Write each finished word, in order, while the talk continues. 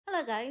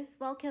Hello guys,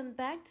 welcome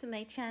back to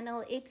my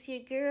channel. It's your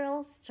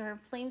girl Star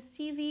Flames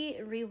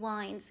TV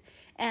Rewinds,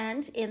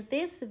 and in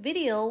this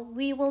video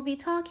we will be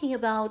talking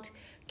about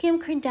Kim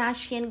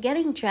Kardashian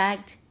getting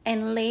dragged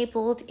and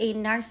labeled a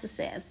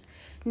narcissist.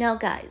 Now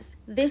guys,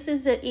 this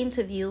is an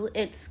interview.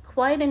 It's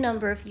quite a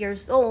number of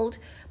years old,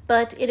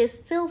 but it is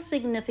still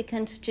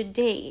significant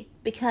today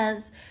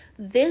because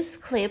this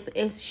clip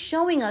is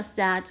showing us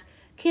that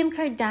Kim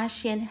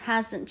Kardashian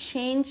hasn't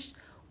changed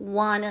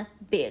one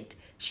bit.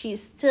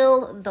 She's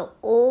still the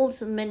old,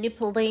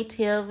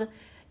 manipulative,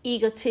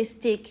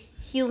 egotistic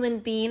human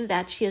being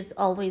that she has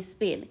always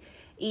been.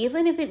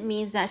 Even if it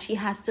means that she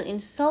has to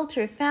insult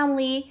her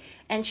family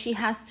and she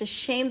has to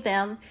shame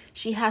them,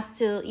 she has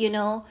to,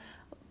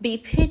 be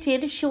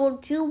pitied, she will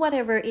do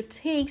whatever it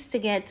takes to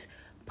get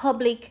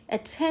public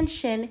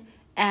attention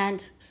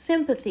and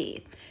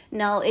sympathy.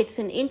 Now, it's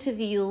an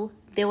interview.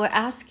 They were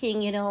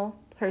asking,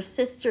 her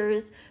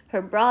sisters,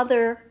 her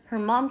brother, her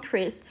mom,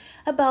 Chris,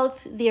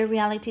 about their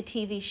reality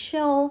TV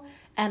show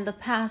and the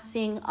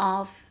passing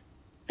of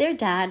their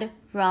dad,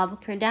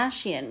 Rob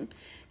Kardashian.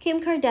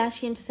 Kim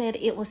Kardashian said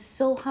it was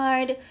so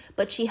hard,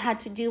 but she had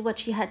to do what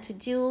she had to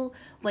do.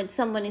 When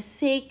someone is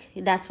sick,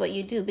 that's what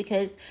you do,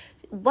 because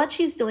what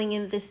she's doing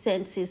in this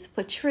sense is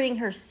portraying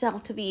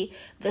herself to be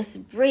this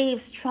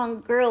brave, strong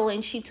girl,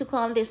 and she took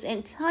on this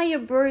entire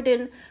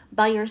burden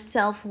by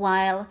herself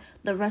while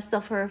the rest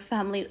of her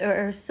family or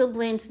her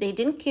siblings, they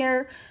didn't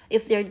care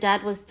if their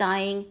dad was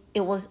dying.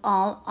 It was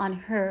all on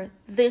her.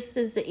 This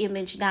is the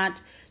image that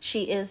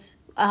she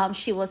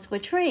was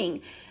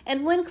portraying.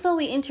 And when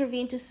Chloe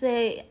intervened to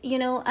say,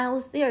 I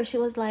was there, she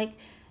was like,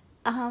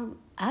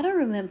 I don't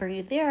remember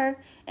you there.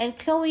 And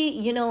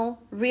Chloe,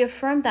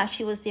 reaffirmed that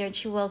she was there. And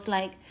she was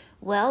like,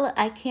 well,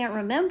 I can't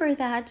remember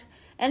that.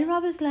 And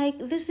Rob is like,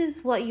 this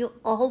is what you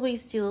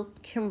always do,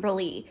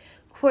 Kimberly.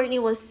 Courtney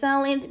was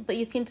silent, but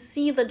you can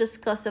see the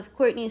disgust of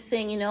Courtney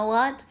saying, you know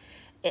what?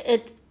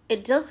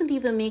 It doesn't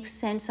even make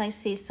sense I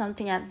say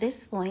something at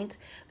this point,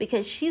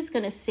 because she's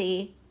going to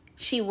say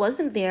she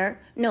wasn't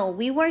there. No,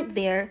 we weren't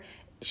there.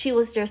 She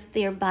was just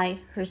there by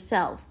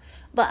herself.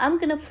 But I'm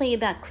going to play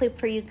that clip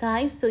for you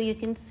guys so you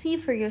can see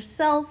for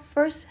yourself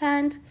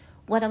firsthand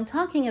what I'm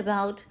talking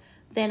about.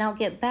 Then I'll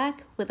get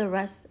back with the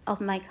rest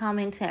of my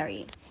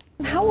commentary.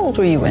 How old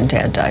were you when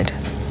Dad died?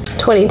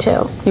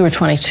 22. You were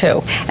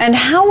 22. And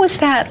how was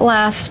that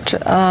last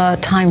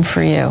time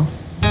for you?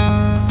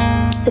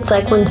 It's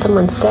like when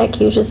someone's sick,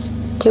 you just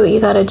do what you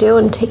got to do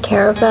and take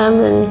care of them.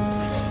 And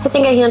I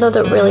think I handled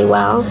it really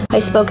well. I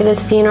spoke at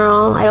his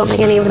funeral. I don't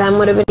think any of them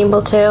would have been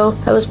able to.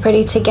 I was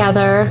pretty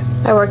together.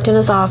 I worked in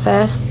his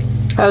office.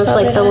 I was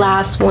like the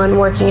last one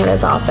working at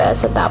his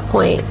office at that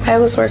point. I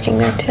was working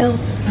there too.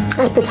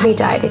 At the time he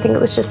died, I think it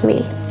was just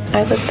me.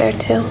 I was there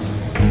too.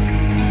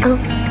 Oh,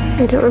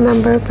 I don't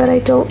remember, but I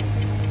don't,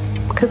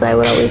 because I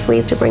would always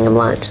leave to bring him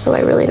lunch, so I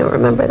really don't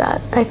remember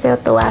that. I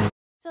thought the last...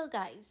 So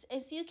guys,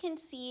 as you can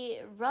see,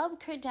 Rob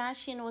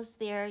Kardashian was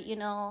there,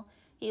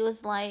 He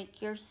was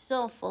like, you're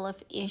so full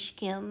of ish,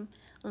 Kim.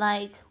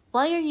 Like,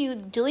 why are you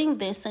doing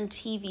this on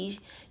TV?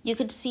 You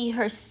could see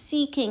her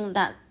seeking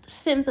that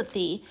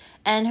sympathy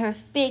and her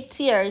fake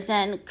tears.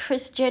 And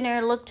Kris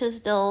Jenner looked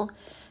as though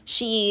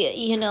she,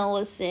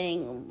 was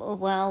saying,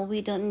 well,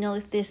 we don't know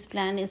if this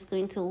plan is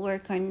going to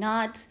work or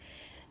not.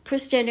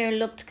 Kris Jenner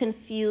looked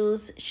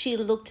confused. She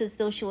looked as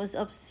though she was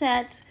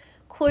upset.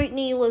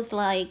 Courtney was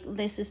like,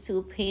 this is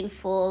too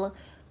painful.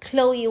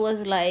 Chloe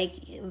was like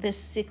this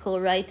sicko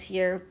right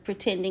here,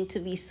 pretending to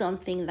be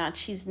something that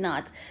she's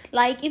not.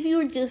 Like, if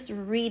you just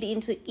read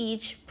into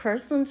each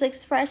person's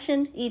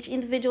expression, each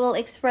individual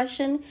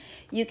expression,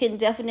 you can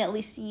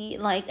definitely see,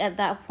 like, at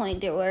that point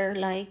they were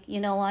like,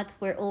 you know what,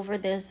 we're over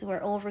this,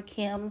 we're over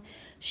Kim.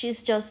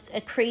 She's just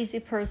a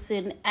crazy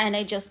person and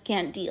I just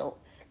can't deal.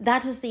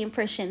 That is the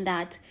impression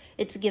that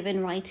it's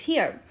given right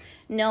here.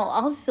 Now,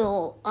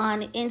 also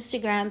on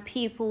Instagram,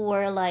 people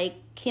were like,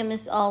 Kim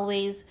is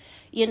always,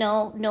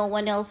 no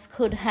one else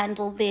could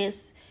handle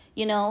this.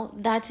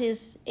 That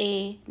is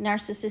a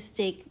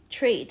narcissistic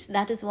trait.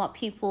 That is what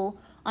people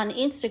on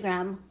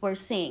Instagram were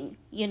saying,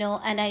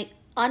 and I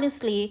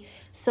honestly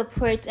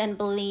support and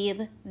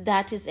believe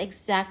that is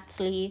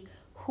exactly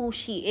who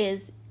she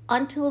is.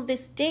 Until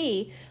this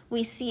day,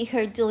 we see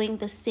her doing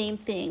the same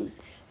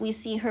things. We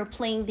see her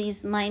playing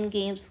these mind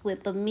games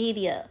with the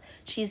media.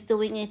 She's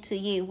doing it to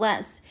Ye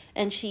West,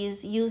 and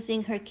she's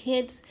using her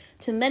kids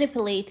to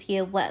manipulate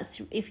Ye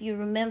West. If you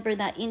remember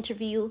that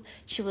interview,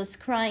 she was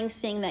crying,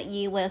 saying that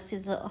Ye West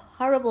is a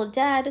horrible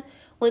dad,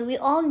 when we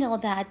all know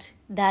that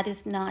that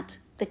is not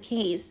the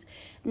case.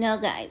 Now,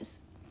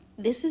 guys,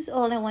 this is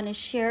all I want to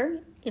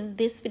share in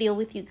this video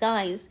with you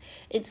guys.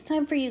 It's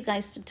time for you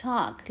guys to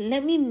talk.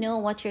 Let me know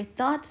what your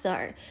thoughts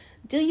are.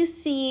 Do you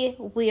see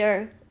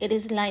where it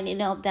is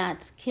lining up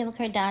that Kim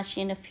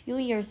Kardashian a few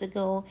years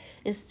ago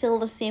is still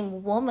the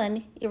same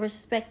woman,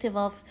 irrespective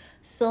of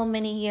so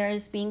many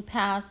years being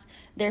passed?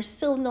 There's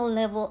still no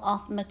level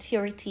of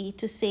maturity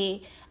to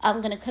say,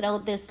 I'm going to cut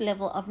out this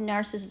level of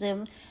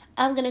narcissism.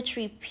 I'm gonna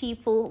treat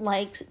people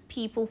like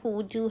people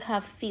who do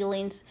have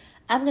feelings.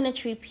 I'm gonna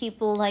treat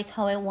people like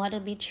how I want to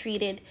be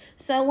treated.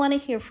 So I want to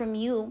hear from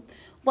you.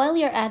 While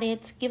you're at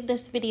it, give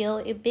this video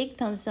a big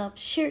thumbs up,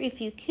 share if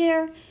you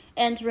care,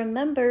 and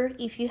remember,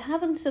 if you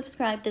haven't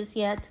subscribed as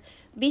yet,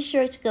 be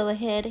sure to go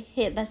ahead,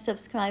 hit that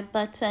subscribe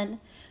button.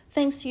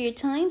 Thanks for your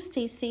time.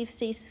 Stay safe,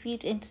 stay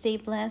sweet, and stay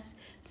blessed.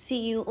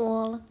 See you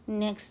all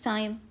next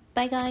time.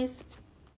 Bye, guys.